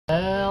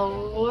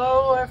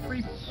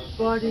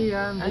buddy.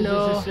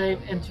 Hello. This is the same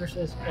entrance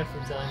as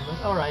every time,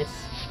 but alright.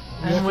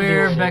 And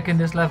we're back in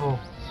this level.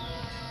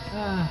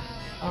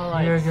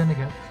 Alright. You're gonna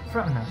get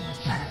thrown now.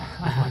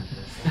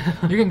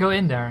 You can go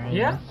in there.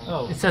 Yeah?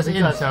 Oh. It says in,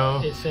 because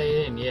so it's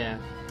say in, yeah.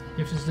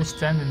 you have to just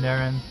stand in there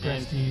and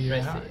press the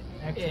press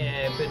action.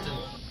 yeah, but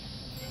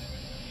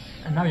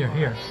And now you're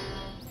here.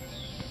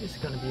 it's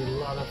gonna be a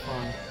lot of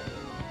fun.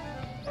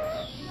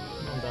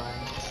 Don't die.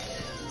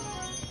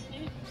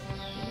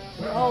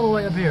 We're all the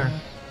way up here.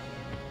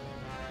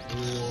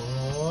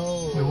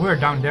 Whoa. We were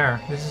down there.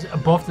 This is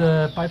above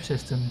the pipe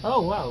system.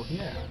 Oh wow,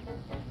 yeah.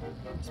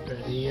 It's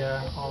pretty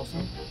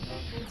awesome.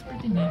 It's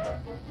pretty neat.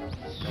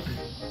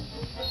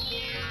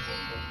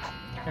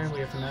 And we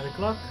have another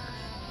clock.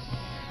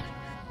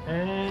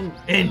 And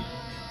in!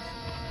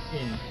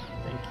 In.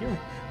 Thank you.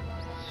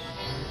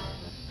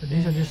 So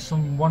these are just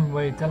some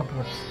one-way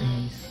teleport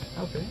thingies.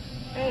 Okay.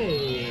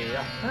 Hey!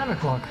 Yeah. Another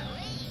clock.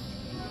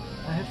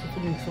 I have the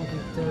feeling something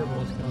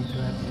terrible is going to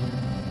happen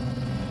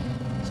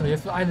here. So you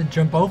have to either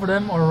jump over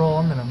them or roll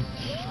under them.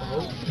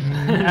 Oh.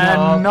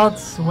 And not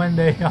when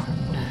they are.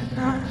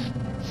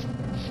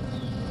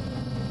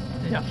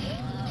 Yeah.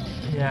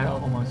 Yeah, No.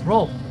 almost.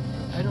 Roll.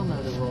 I don't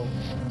know the roll.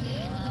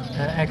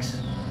 X.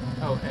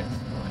 Oh, X.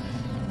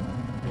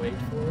 Right. Wait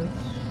for it.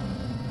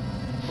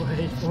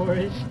 Wait for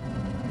it.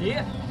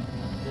 Yeah!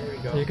 There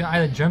we go. So you can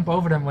either jump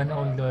over them when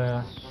only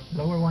the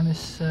lower one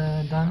is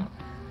done.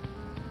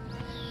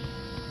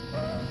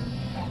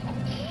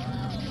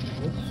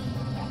 Oops.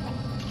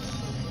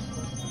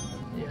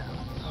 Yeah.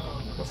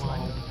 Oh, That's come like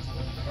on.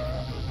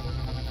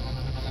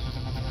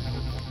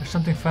 There's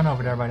something fun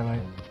over there, by the way.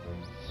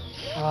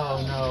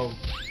 Oh no.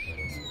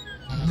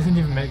 Didn't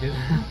even make it.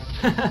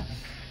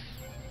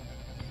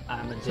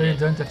 I'm a So you dick.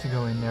 don't have to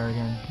go in there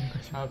again.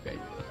 Okay.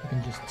 You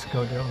can just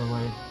go the other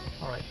way.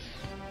 Alright.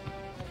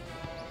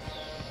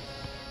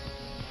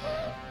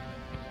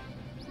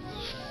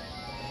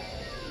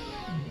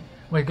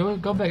 Wait,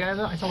 go back.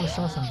 I thought I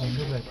saw something.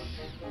 Go back.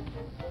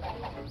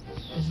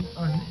 Is it,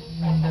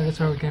 no, that's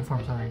where we came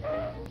from. Sorry.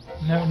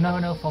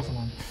 No, false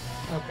alarm.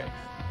 Okay.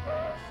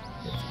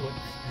 Let's go.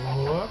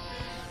 Whoop.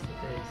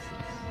 Okay,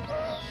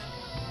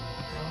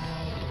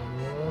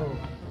 whoa.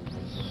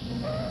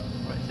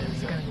 Right, there This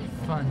is we go. gonna be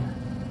fun.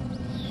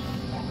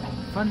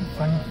 Fun.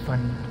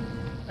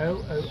 Oh,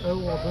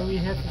 what will we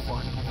have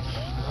fun?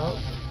 Oh.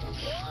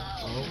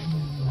 Oh.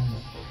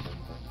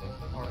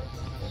 Alright.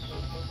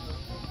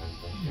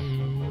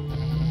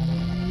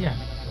 Yeah,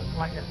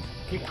 like that.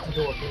 Kick the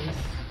door, please.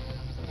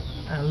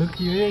 Look,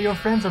 your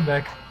friends are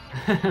back.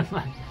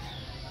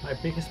 my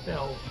biggest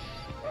spell.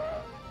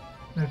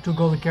 There are 2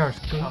 golden carrots.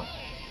 Go. Oh.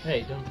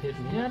 Hey, don't hit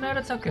me. Yeah, no,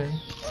 that's okay.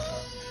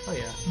 Oh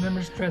yeah.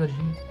 Remember strategy.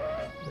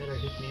 Better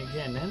hit me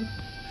again then.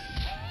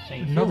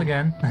 Thank you. Not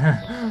again.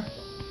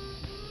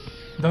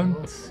 Don't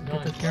Oh, get no,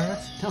 the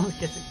carrots. Don't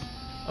get it.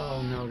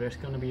 Oh no, there's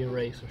gonna be a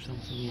race or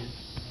something here.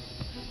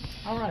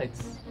 Alright.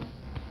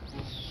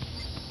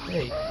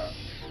 Hey.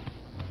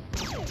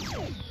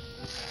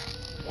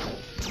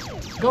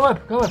 Go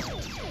up.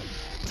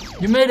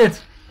 You made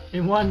it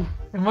In one.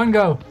 in one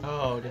go.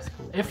 Oh, that's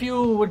cool. If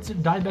you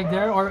would die back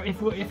there, or if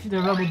the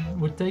robot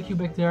would take you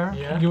back there,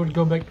 Yeah. you would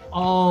go back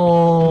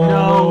all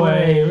No the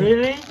way,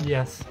 really?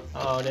 Yes.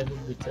 Oh, that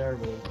would be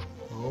terrible.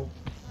 Oh.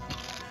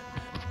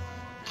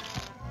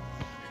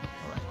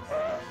 Alright.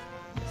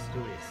 Let's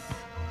do this.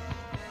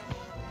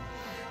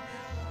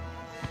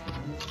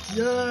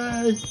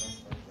 Yay!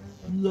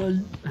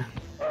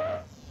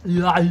 Yay!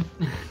 Yay!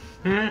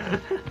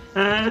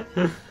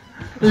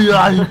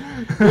 Yay!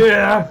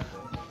 Yeah!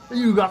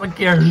 You got a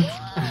carrot!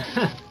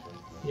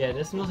 Yeah,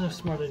 that's not a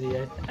smart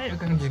idea. Hey, you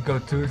can just go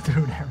through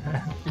there,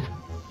 man.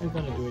 I'm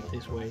gonna do it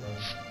this way.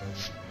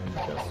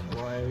 Because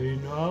why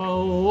no?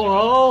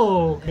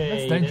 Oh, okay.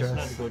 That's dangerous.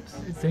 That's not good.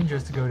 It's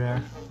dangerous to go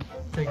there.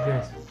 Take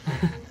this.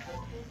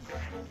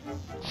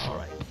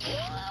 Alright.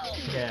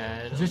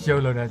 Yeah, Just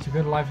YOLO that, you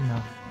got life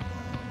enough.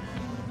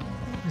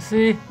 You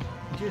see?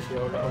 just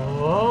roll.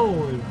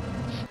 Oh,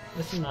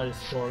 that's another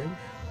story.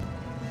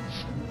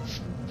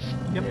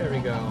 Yep. There we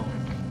go.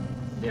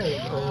 There we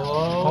go.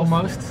 Oh.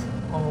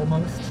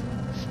 Almost.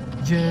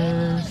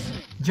 Just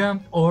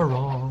jump or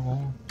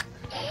roll.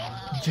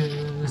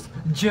 Just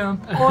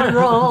jump or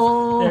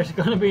roll. There's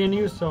gonna be a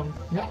new song.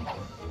 Yep.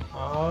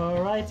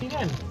 Alrighty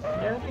then.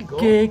 There we go.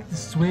 Kick the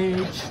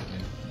switch,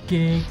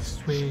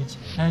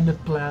 and the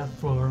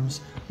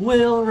platforms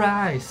will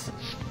rise.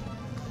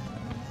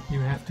 You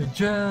have to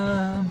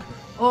jump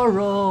or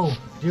roll.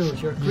 Dude,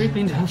 you're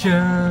creeping You down. have to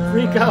jump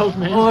Freak out,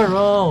 man. or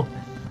roll.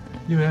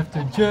 You have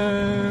to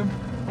jump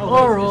Oh,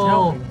 or wait, it's roll.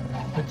 helping.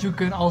 But you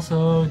can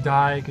also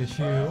die because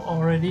you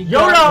already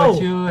YOLO! got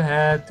what you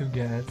had to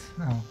get.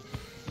 Oh.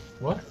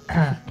 What?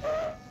 I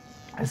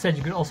said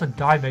you could also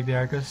die back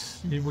there because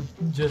you would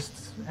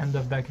just end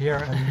up back here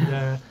and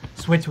the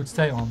switch would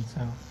stay on.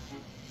 So,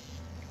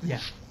 yeah.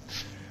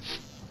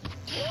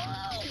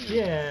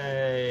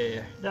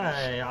 Yay!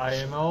 I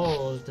am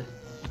old.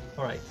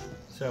 Alright,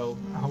 so,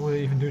 How will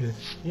you even do this?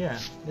 yeah,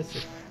 that's a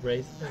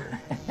great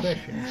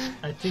question.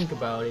 I think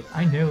about it.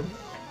 I know.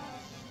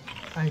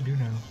 I do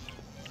know.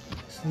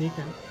 sneak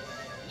and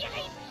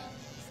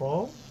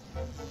fall?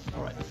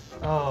 Alright.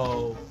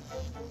 Oh.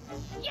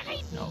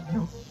 No.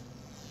 No.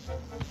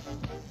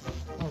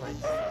 Alright.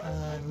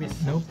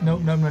 Miss. Nope. No.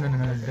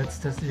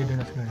 That's you're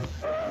not good.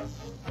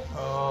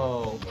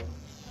 Oh.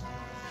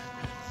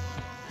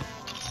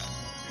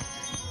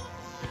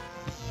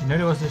 You know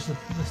there was just the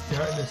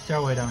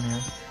stairway down here.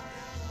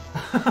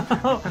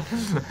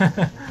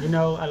 You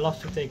know, I love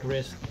to take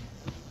risks.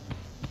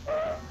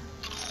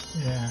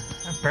 Yeah,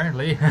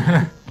 apparently.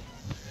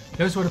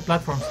 Those were the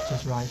platforms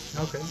just right.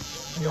 Okay.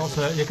 You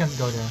can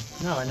go there.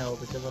 No, I know,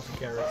 but there was a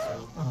carrot,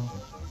 so. Oh.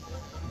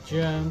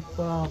 Jump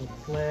on the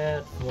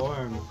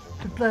platform.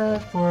 The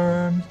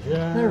platforms,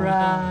 Jump they on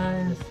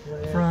rise the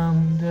platform.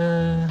 from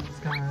the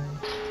sky.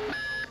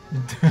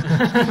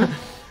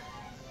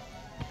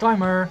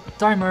 Timer,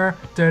 timer,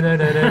 timer,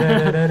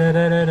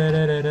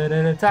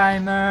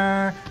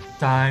 timer,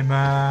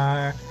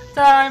 timer,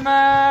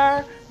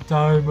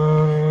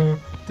 timer,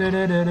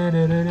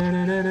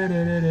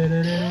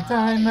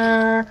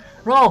 timer.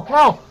 Roll.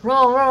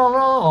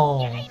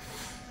 Oh.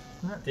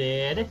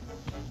 Did it?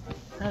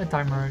 The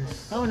timer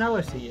is. Oh, now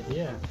I see it,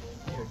 yeah.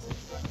 Here it is.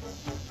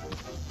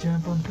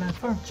 Jump on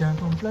platform,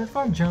 jump on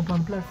platform, jump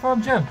on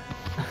platform, jump.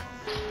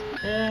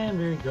 And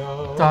we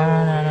go.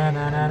 Timer,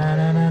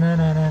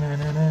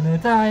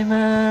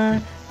 timer,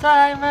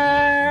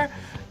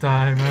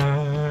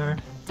 timer,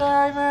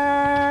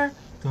 timer,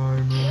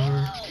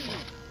 timer.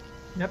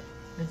 Yep,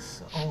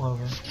 it's all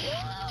over.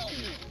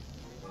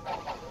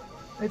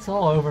 It's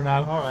all over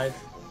now. Alright.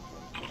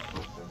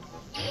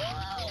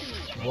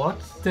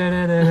 What?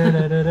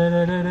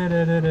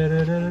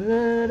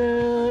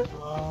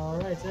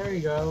 Alright, there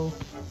you go.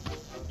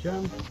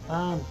 Jump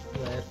on the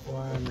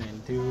platform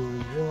and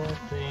do your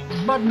thing.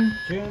 Button.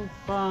 Jump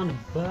on the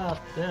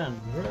button,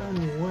 run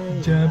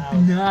away.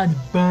 Jumping now. on the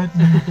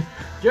button.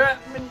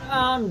 Jumping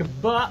on the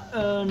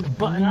button.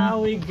 Now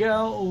we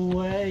go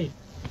away.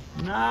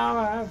 Now I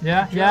have to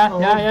Yeah.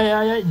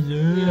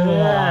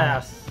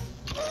 Yes.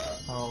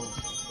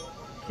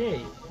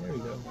 Okay, there we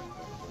go.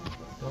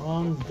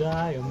 Don't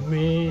die on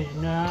me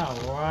now.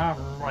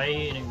 I'm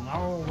waiting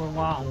over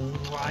one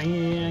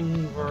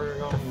waiting for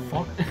What the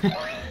fuck?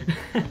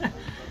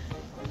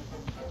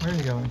 Where are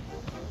you going?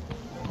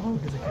 Oh,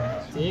 get the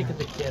carrots. Take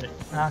the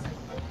carrots. Okay.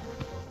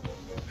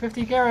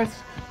 50 carrots.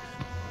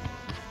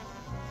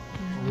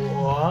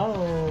 Whoa.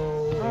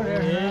 Oh,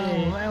 there.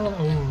 Yay.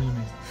 Oh, you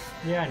missed.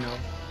 Yeah, I know.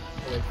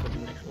 I'll wait for the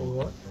next one.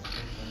 What?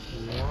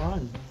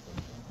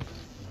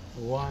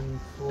 One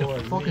for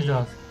The fuck me. is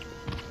that?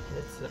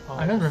 It's,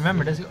 I don't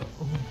remember this.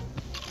 Oh.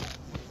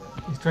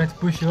 He's trying to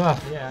push you up.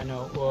 Yeah, I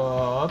know.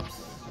 Whoops.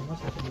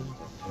 What's happening?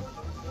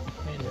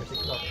 And there's a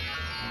clock.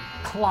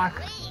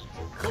 Clock.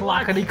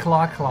 Clockety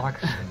clock clock.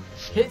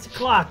 Hit the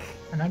clock.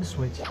 Another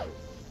switch.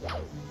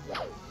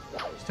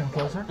 Stand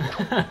closer.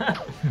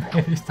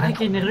 Maybe I stand.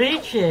 can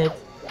reach it.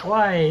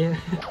 Why?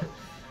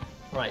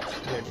 Right,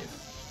 here it is.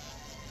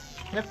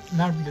 Yep.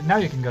 Now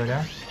you can go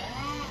there.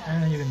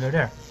 And you can go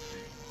there.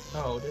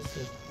 Oh, this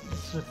is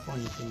a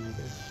funny thing, I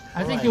guess.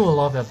 I think you will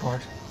love that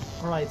part.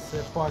 Alright,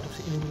 it's part of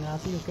the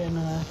Illuminati. You can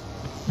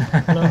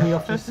blow me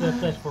off this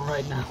platform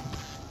right now.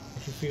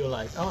 If you feel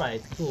like.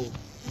 Alright, cool.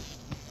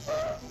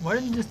 Why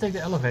didn't you just take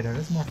the elevator?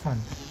 That's more fun.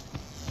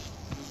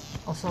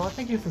 Also, I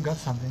think you forgot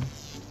something.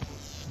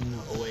 No,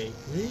 wait.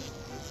 Really?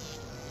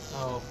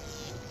 Oh.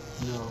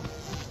 No.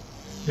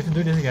 You have to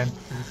do this again.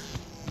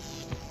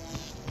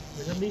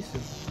 But at least the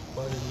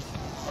buttons.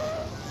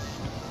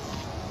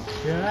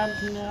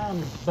 Jumping on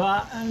the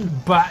button.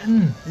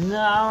 Button.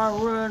 Now I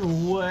run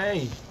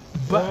away.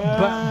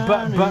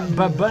 Button.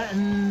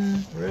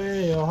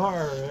 Real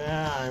hard and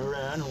I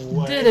ran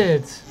away. Did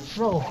it.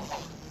 Roll.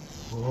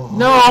 Whoa.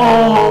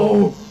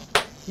 No!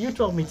 You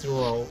told me to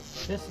roll.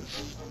 This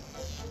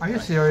Are you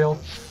cereal?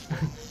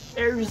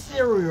 Are you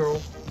cereal?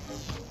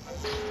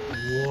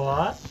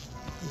 What?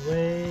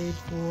 Wait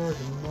for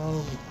the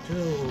moment to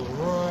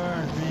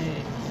run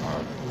me.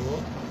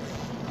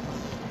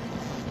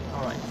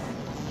 Alright.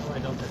 No, I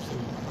don't have to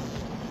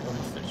go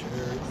in such a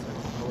hurry, so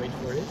I'll wait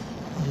for it.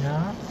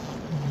 Yeah.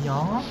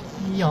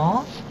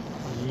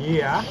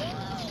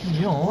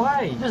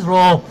 Why? Just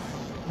roll.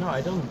 No,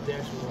 I don't dare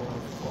to roll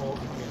all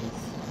the games.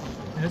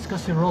 That's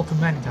because you rolled too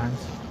many times.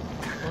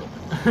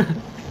 You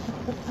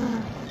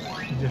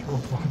just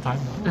rolled one time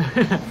now.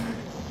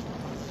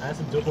 That's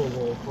a double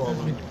roll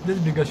problem. This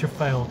is because you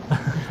fail.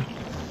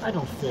 I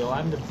don't feel.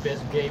 I'm the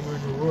best gamer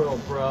in the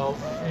world, bro.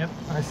 Yep,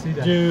 I see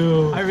that.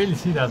 Dude. I really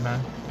see that,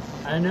 man.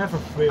 I never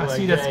feel I like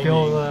see that gaming.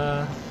 skill.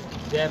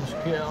 Damn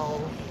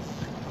skill.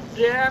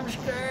 Damn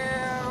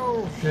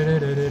skills. Damn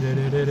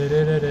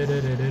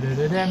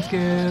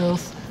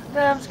skills.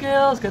 Damn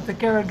skills. Get the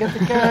carrot. Get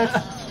the carrot.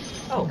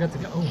 Oh, Get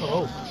the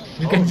oh.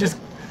 You can just.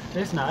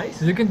 That's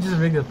nice. You can just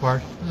rig that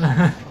part.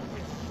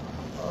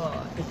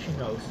 Itchy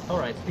nose.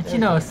 Alright. Itchy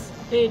nose.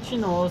 Itchy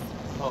nose.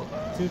 Oh,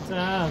 2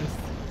 times.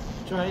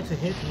 Try to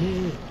hit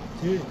me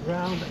to the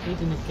ground.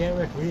 Eating the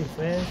carrot really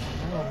fast.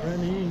 Now I'm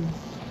running.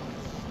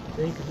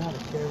 Take another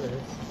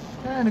carrot.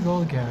 And a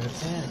golden carrot.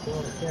 And a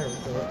golden carrot.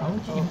 How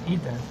would you even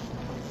eat that?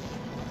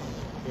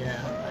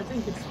 Yeah, I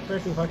think it's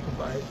pretty hard to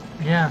bite.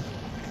 Yeah.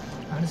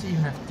 How does he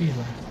even have teeth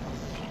left?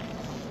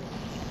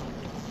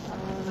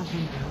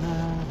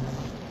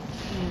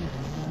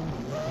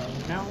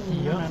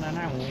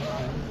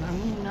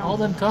 All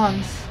them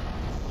tongues.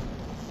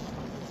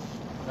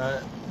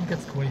 You get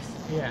squeezed.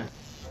 Yeah.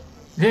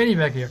 There he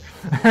back here.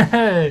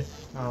 Hey.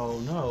 Oh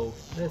no,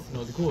 that's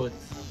not good.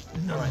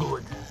 Not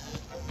good.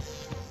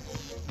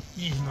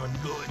 He's not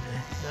good.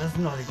 That's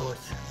not good.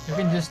 You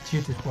can just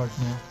shoot this part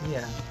now.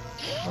 Yeah.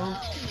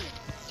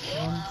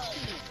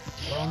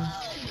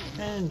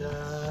 And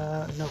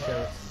no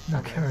carrots.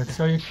 No carrots.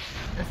 So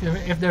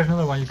if there's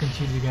another one, you can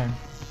cheat again.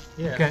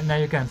 Yeah. You can, no,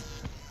 you can't.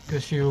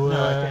 Because you.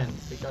 No, I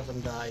can't because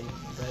I'm dying.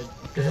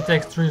 Because it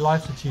takes 3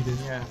 lives to cheat it.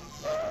 Yeah.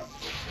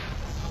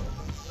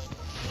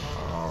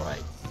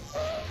 Alright.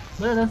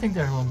 But I don't think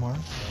there's one more.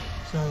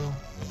 So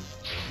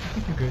I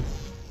think you're good.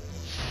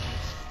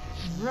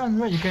 Run,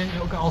 right? You can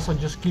also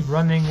just keep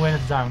running when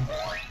it's down.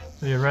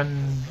 So you run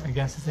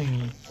against the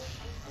thingy.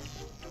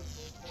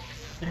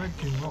 But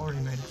you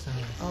already made it. So.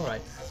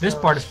 Alright. This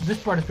part is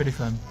pretty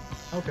fun.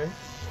 Okay.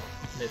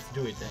 Let's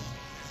do it then.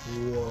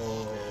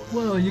 Whoa.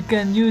 Well, you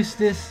can use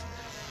this.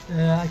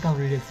 I can't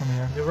read it from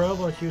here. The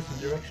robots use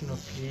the direction of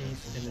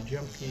keys and the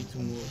jump key to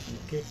move and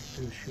the kick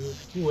to shoot.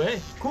 Cool, eh?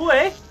 Cool,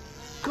 eh?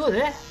 Cool,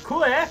 eh?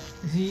 Cool, eh?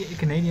 Is he a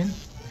Canadian?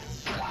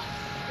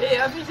 Hey,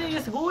 everything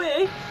is cool,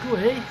 eh? Cool,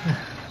 eh?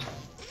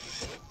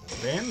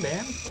 Bam,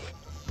 bam.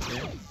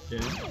 Bam,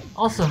 bam.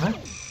 Awesome, eh?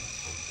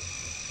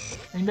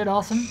 Ain't that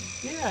awesome?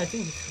 Yeah, I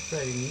think it's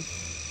pretty neat.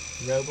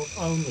 Robot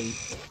only.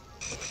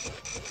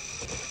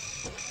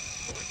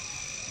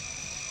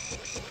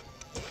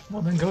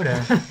 Well, then go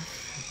there.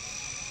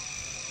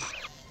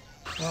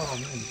 Oh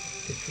man,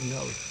 itchy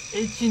nose.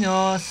 Itchy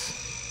nose.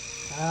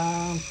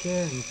 I'm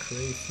getting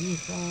crazy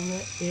from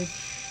the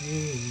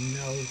itchy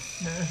nose.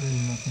 There's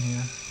really nothing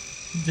here.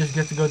 You just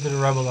get to go to the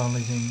rebel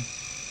only thing.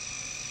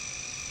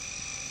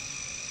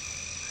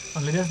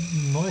 Only that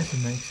noise it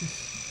makes is...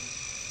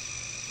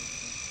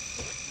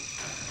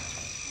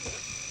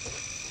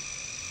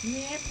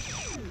 Yep.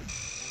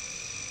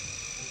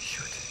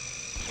 Shoot.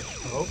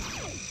 Oh.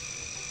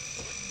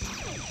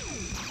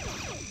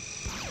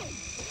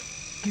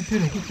 Keep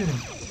shooting, keep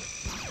shooting.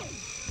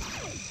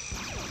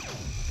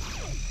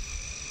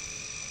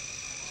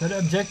 So the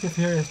objective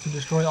here is to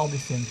destroy all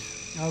these things.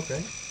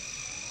 Okay.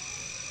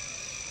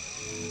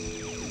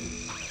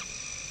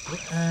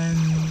 And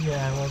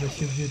yeah, well they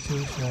shoot you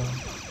too, so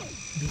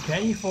be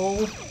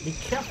careful. Be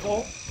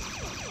careful.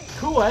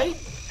 Cool, eh?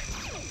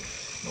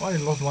 Oh, I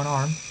lost one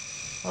arm.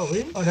 Oh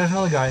really? Oh, there's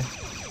another guy.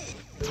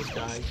 This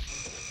guy.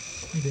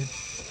 He did.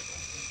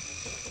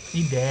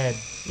 He dead.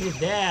 He's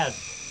dead.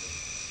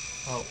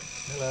 Oh,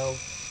 hello.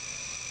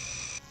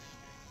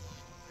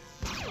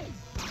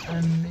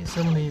 And it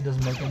suddenly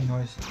doesn't make any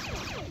noise.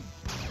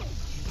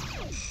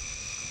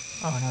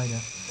 Oh, now he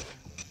dead.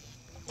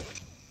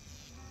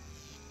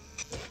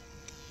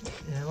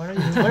 Yeah, what are you?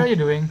 What are you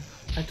doing?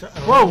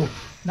 Whoa!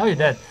 Now you're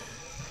dead.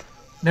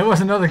 There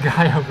was another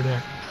guy over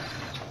there.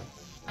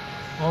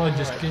 Oh, they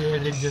just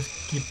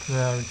keep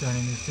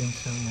returning these things,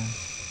 so yeah.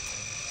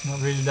 It's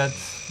not really that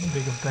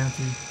big of a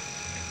penalty.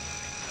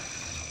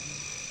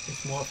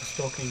 It's more of a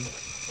stalking.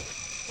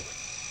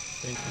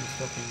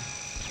 Stalking.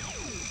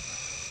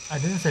 I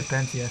didn't say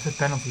penalty, I said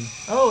penalty.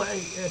 Oh,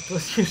 it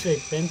was you say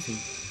penalty.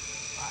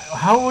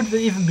 How would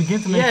they even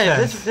begin to make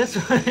sense?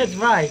 That's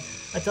right.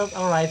 I thought,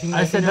 alright,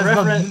 I said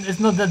it's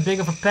not that big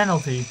of a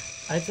penalty.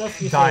 I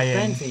thought you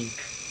Dying. said penalty.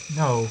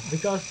 No.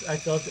 Because I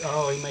thought,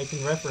 oh, you're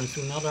making reference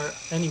to another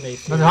anime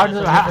series. But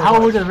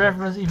how would the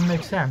reference even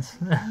make sense?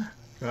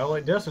 Well,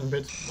 it doesn't,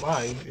 but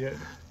why? Yeah,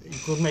 you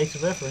could make the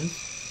reference.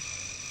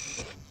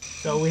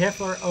 So we have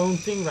our own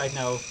thing right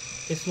now.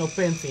 It's no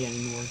penalty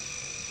anymore.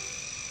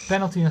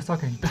 Penalty and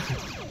stocking.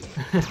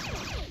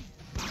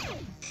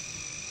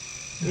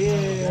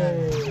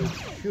 Yay!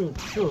 Shoot,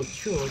 shoot,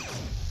 shoot.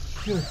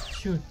 Shoot,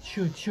 shoot,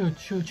 shoot, shoot,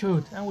 shoot,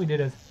 shoot. And we did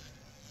it.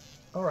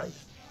 Alright,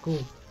 cool.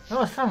 That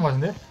was fun,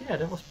 wasn't it? Yeah,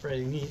 that was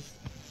pretty neat.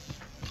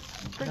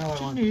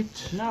 Pretty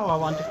neat. Now I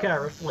want the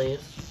carrot, please.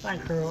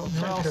 Thank you.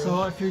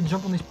 Also, if you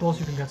jump on these poles,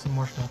 you can get some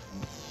more stuff.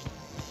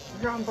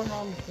 Jumping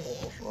on the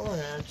poles.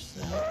 Alright.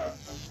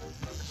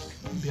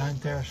 Behind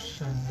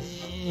there's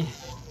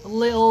a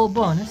little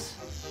bonus.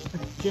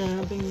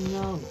 Jumping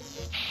on.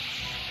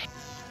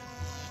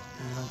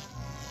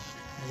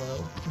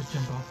 Hello. Just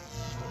jump off.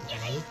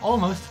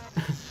 Almost.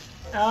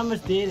 I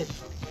almost did it.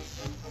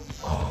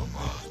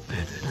 Almost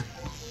did it.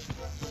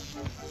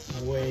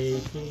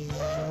 Waking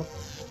up.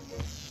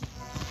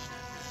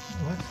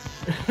 What?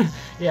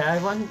 Yeah, I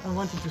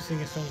wanted to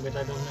sing a song, but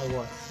I don't know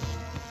what. So.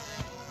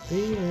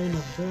 Being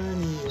a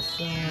bunny is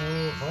so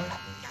hard.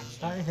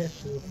 I have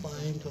to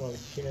find all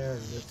the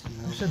carrots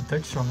now. There's a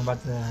Dutch song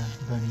about the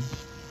bunny.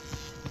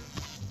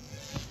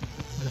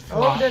 With a fly.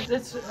 Oh,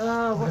 that's with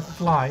what? a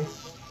fly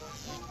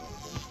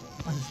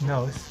on its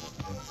nose.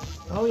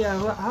 Oh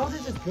yeah, how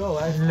did it go?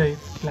 Leef,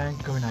 klein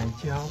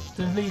konijntje had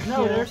de vliegje.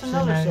 No, there's op zijn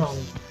another neus. song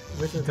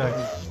with a Dutch.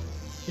 bunny.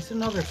 It's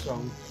another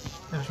song.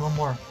 There's one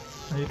more.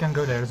 No, you can't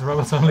go there, it's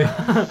robots only.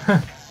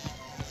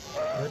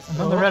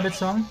 Another rabbit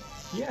song?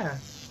 Yeah.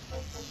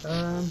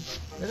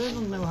 But I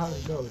don't know how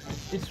it goes.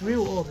 It's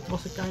real old. It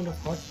was a kind of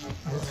hot.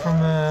 Is it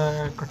from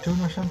a cartoon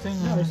or something?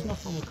 No, it's not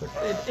from a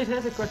cartoon. It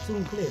has a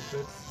cartoon clip,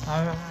 but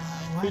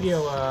what?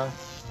 video.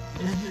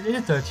 Is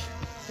it Dutch?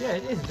 Yeah,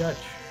 it is Dutch.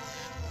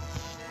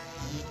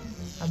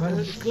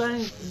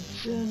 Klein.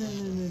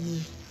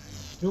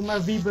 Doe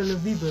maar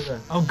wiebelen, wiebelen.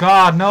 Oh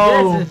God,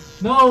 no!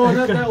 Yes, no,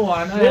 not that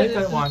one. I hate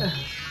that one.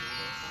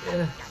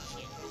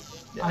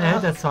 I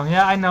hate that song.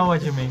 Yeah, I know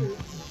what you mean.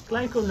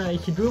 Klein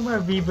konijntje, doe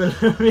maar wiebelen,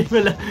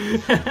 wiebelen.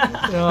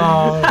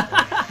 Oh.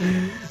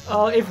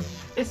 Oh, if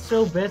it's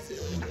so bad,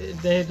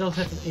 they don't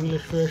have an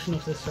English version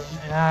of the song.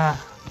 Yeah.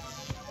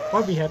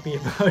 Or be happy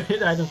about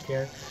it, I don't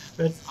care.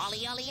 But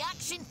Ollie Ollie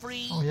action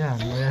free. oh yeah,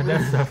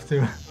 that stuff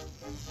too.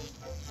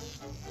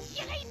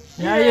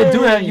 Yeah,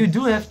 Yay! you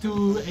do have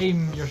to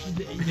aim your.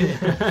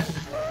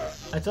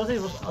 I thought it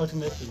was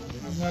automatic.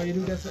 No, you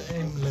do have to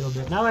aim a little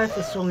bit. Now I have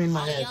the song in my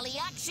Ollie head. Ollie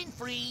action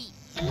free.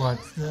 What?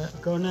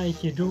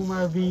 Konijntje, doe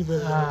maar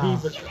wiebelen,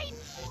 wiebelen.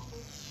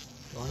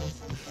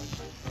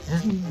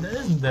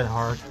 Isn't that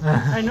hard?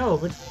 I know,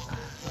 but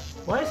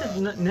why is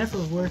it never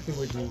working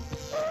with me?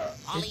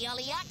 Ollie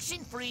Ollie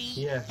action free.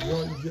 Yeah,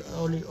 you're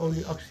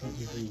only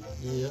oxygen free.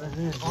 Yeah.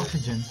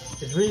 Oxygen.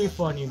 It's really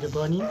funny, the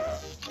bunny.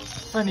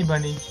 Funny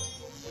bunny.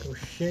 Go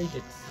shake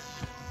it.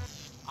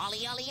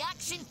 Ollie Ollie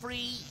action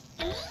free.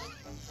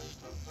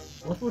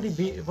 What would it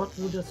be? What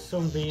would that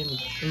song be in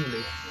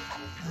English?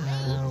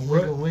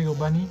 Wiggle wiggle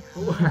bunny.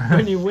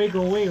 Bunny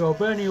wiggle wiggle,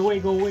 bunny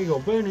wiggle wiggle,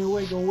 bunny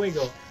wiggle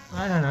wiggle.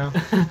 I don't know.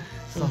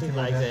 Something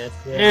like that.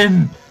 Yeah.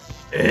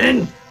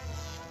 In.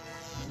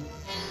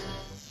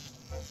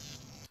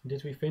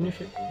 Did we finish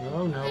it?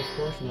 No, no, of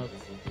course not.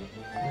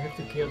 We have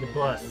to kill the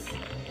boss.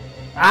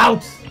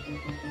 Out!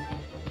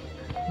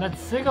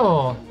 Let's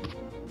siggle.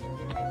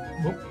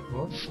 Whoop,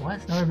 what?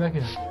 What? Now we're back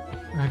in.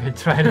 Okay,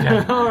 try it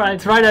again. Alright,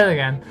 Try that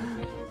again.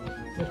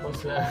 that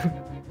was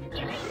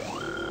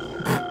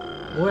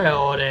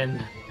well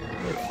then.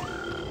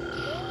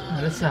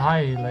 No, that's a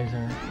high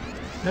laser.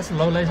 That's a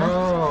low laser.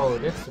 Oh,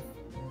 that's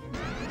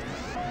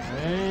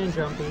and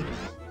jumpy.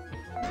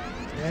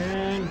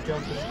 And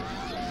jumpy.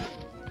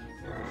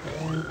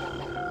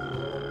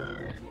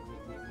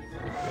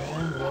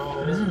 And roll.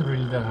 It isn't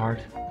really that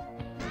hard.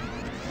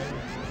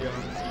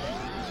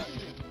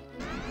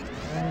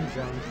 And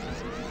jump.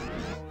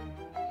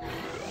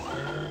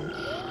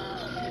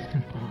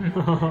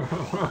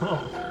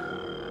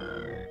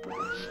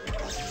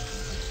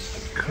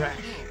 Crash.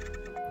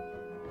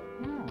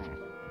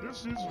 This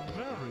is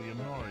very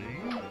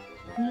annoying.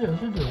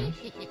 Yes, it is.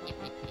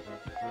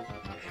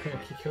 Gonna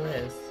kick your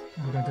ass.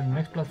 We're going to the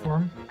next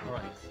platform.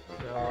 Alright,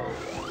 so.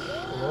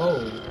 Whoa.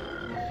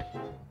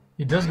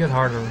 It does get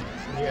harder.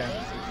 Yeah.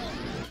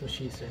 That's what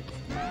she said.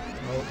 Me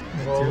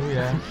Oh, too,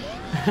 yeah.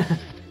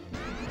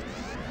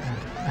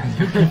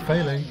 You keep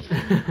failing.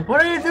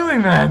 What are you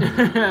doing,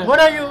 man? What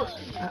are you?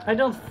 I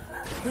don't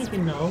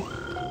freaking know.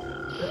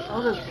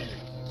 Other.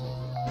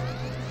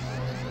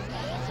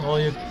 Well,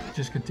 you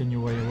just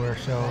continue where you were,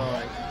 so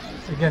Alright.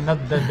 again, not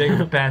that big of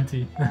a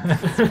panty.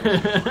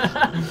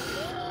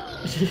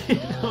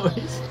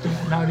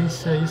 Now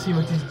these, you see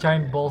what these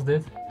giant balls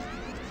did?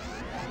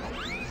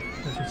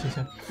 That's what she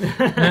said.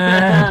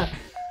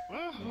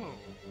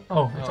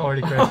 Oh, it's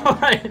already crashed.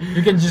 Alright.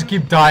 You can just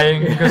keep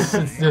dying because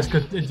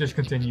it just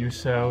continues.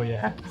 So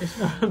yeah. It's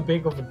not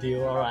big of a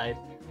deal. Alright.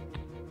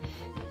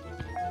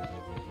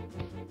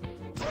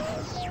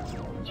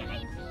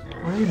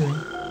 What are you doing?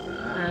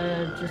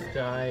 Just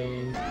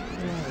dying.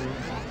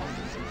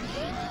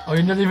 Oh,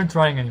 you're not even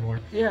trying anymore.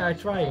 Yeah, I'm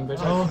trying, but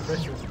I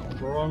pressed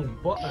the wrong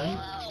button.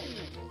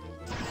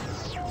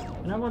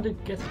 And I want to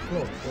get the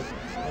clock, but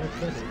I don't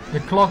get it. The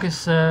clock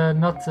is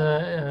not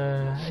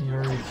in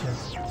your reach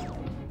yet.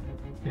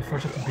 You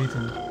first have to beat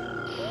him.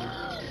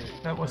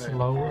 That was the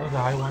low, the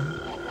high one.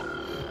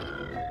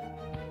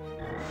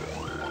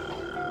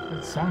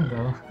 Good sound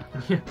though.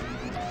 Yeah.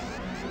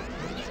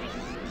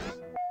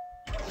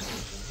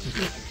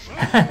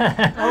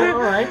 Oh,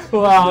 alright.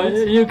 Wow,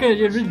 you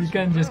really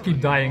can just keep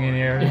dying in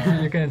here.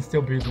 You can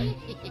still beat him.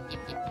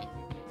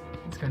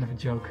 It's kind of a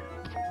joke.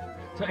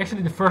 So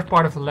actually the first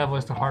part of the level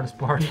is the hardest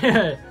part.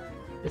 Yeah.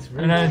 It's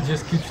really. And then it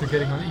just keeps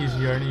getting on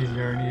easier and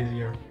easier and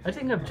easier. I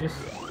think I'm just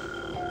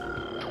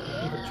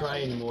not even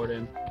try anymore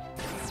then.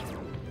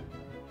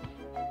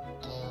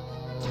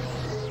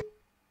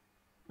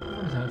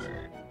 What is that?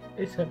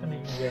 It's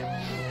happening again.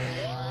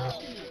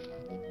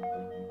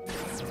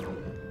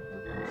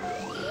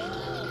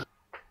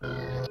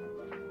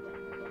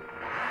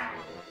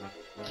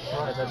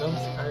 Alright,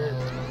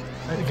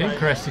 The game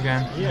crashed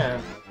again. Yeah.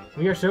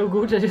 We are so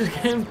good at this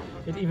game,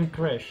 it even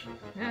crashed.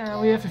 Yeah,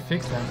 we have to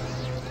fix that.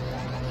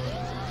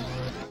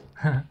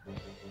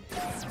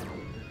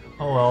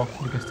 Oh well,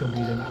 you can still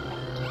beat him.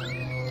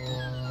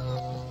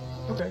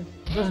 Okay.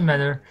 Doesn't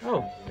matter.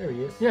 Oh, there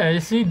he is. Yeah, you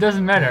see, it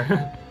doesn't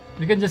matter.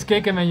 You can just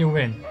kick him and you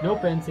win. No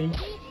panty.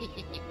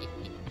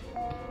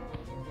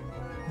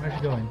 Where's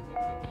he going?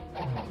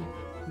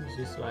 Who's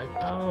he's like,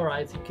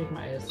 alright, he kicked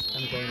my ass,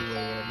 I'm going away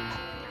right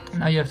now.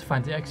 Now you have to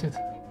find the exit.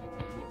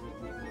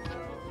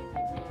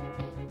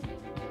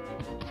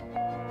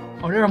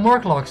 Oh, there are more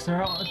clocks.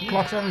 There are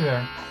clocks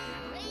everywhere.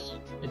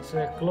 It's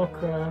a clock,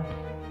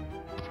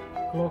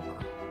 clock.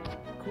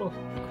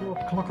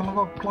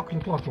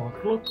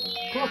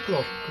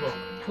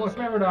 Clock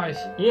paradise.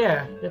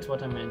 Yeah, that's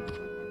what I meant.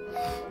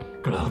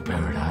 Clock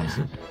paradise.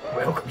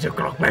 Welcome to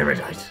Clock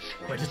Paradise,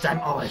 where the time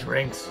always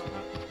rings.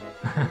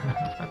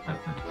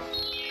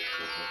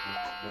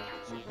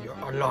 Your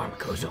alarm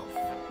goes off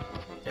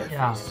every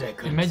Yeah.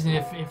 second. Imagine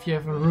if you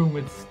have a room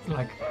with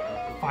like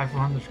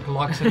 500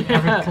 clocks and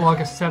every clock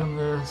is set on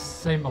the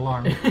same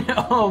alarm.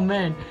 Oh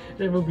man,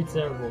 that would be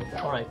terrible.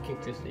 Alright,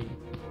 kick this thing.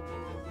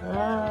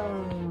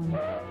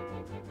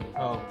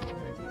 Oh,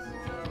 there it is.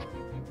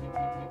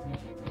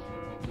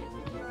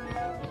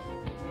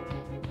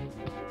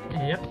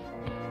 Yep.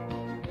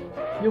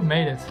 You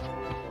made it.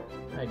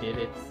 I did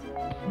it.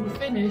 You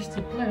finished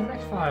the Planet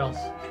X files.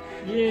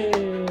 Yay!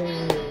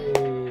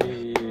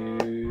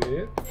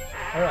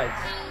 Alright.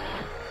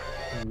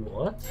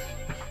 What?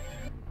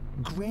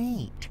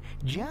 Great.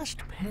 Just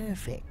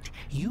perfect.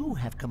 You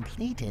have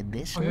completed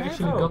this Oh, you level.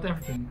 actually got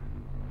everything.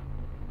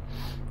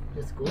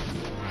 That's good.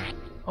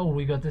 Oh,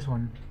 we got this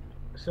one.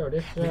 So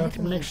that's Let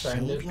for me next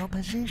time. save your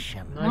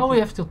position. No, we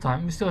have still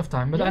time. We still have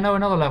time. But Yeah. I know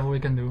another level we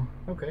can do.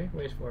 Okay,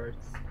 wait for it.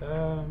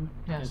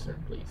 Yes. Enter,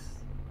 please.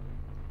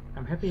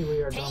 I'm happy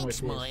we are done with Thanks,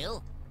 this.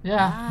 Moyle.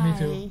 Yeah, me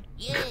too. Bye.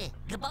 Yeah,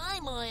 goodbye,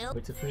 Moyle.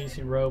 With the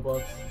freezing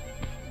robot.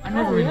 I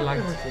never Oh, really yeah,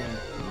 liked it. everything.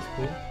 That's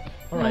cool.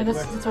 Yeah, Alright,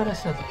 that's what I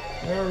said.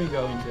 where are we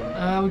going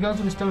to? We go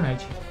to the Stone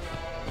Age.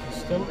 The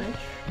Stone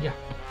Age? Yeah,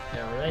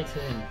 Yeah, right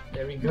then.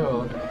 There we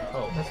go.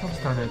 Oh. that's not the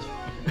Stone Age.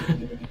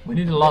 We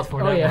need a lot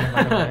for Oh, that yeah.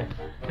 one, by the way.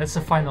 That's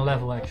the final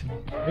level, actually.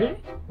 Really?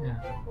 Yeah.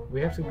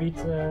 We have to beat.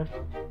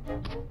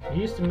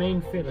 He's the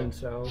main villain,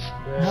 so.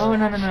 No,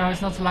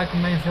 it's not like the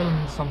main villain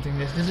or something.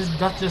 This is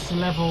that's just a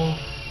level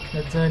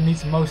that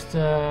needs most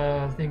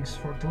things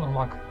to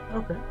unlock.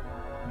 Okay.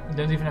 You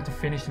don't even have to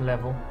finish the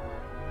level.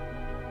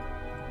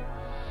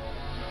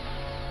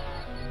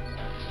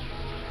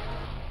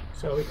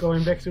 So we're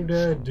going back to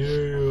the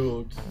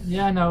dude.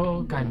 Yeah,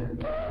 no, kinda.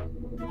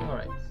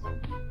 Alright.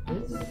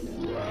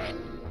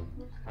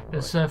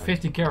 It's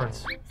 50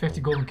 carrots,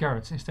 50 golden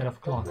carrots instead of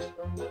clocks.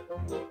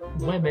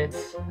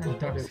 Webbits and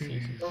duck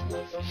seeds.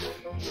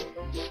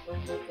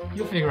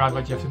 You'll figure out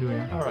what you have to do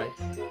here. Alright.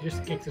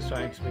 Just kick the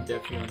signs with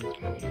that one.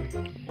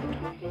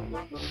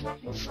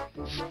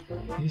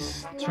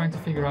 He's trying to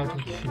figure out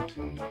what to shoot.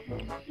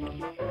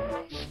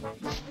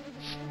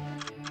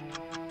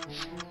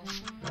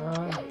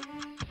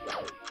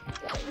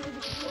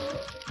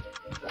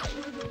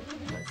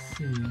 Let's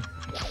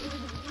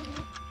see.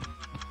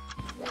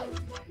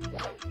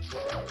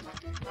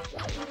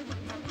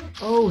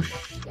 Oh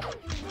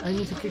I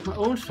need to kick my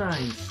own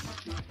signs.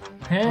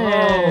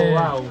 Hey! Oh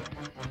wow.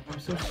 I'm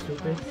so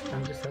stupid.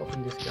 I'm just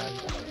helping this guy.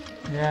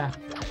 Yeah,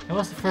 that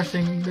was the first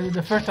thing.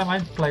 The first time I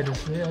played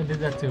this, I did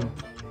that too.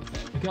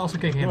 You can also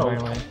kick him, Whoa. by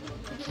the way.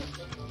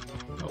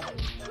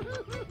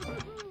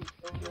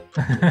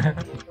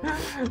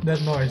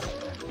 That noise.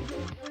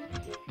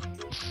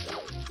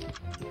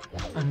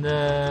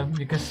 And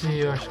you can see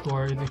your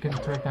score. You can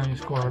track down your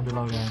score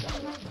below there.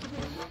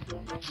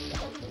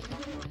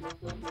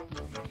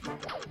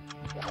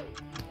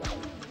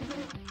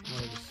 Oh,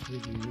 this is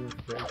really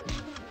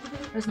nerve-breaking.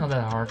 It's not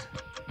that hard.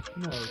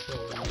 No, it's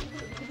all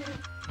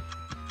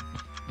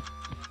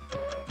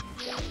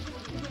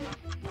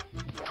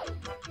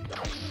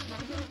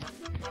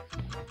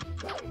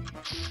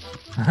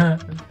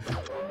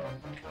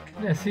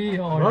Yeah, see,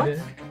 you What?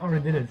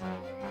 already did it.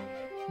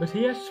 But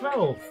he has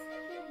 12.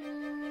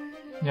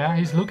 Yeah,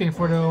 he's looking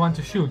for the one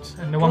to shoot,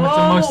 and the one with the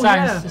most Oh,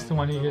 signs yeah. is the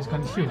one he is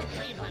going to shoot.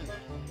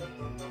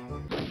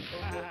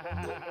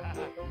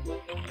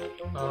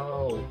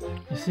 Oh,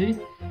 You see?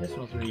 that's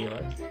not really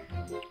hard.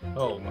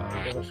 Oh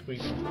wow, that was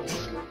creepy.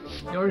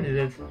 You already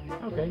did.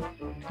 Okay.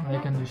 Now you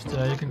can just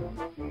you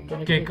can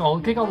Can I kick all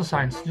the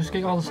signs. Just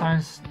kick all the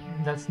signs.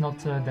 That's not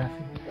death.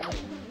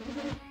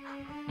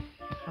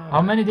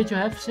 How many did you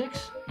have?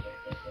 6?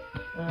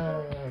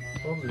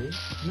 Probably.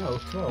 No,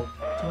 12.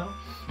 12?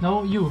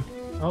 No, you.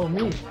 Oh,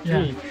 me.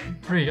 Yeah. 3.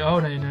 3. Oh,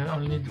 then you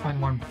only need to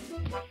find 1.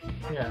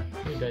 Yeah,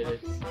 3 did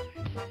it.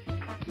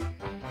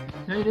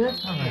 Yeah, you did?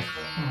 Oh, nice.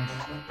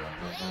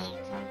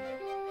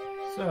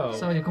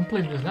 So you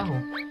completed this level.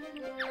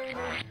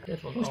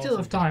 that was We still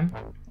have time.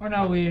 Oh,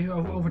 now we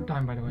over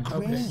time, by the way.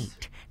 Okay.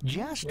 Great.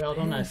 Just Well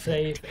done, I perfect.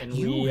 save and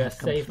You we have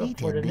save up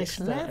for the completed next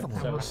this level.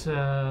 That episode. was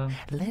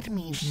Let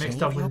me mixed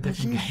save up with your a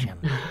different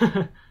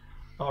position.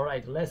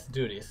 Alright, let's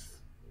do this.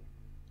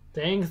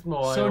 Thanks,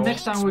 Moyle. So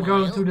next time we're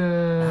going to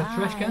the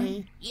trash can.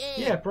 Bye.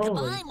 Yeah,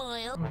 probably. Goodbye,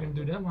 Moyle. We're gonna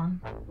do that one.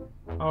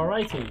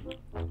 Alrighty.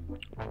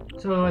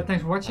 So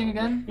thanks for watching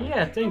again.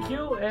 Yeah, thank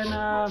you and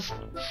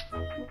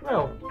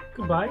well,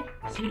 goodbye.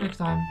 See you next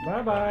time.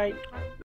 Bye bye.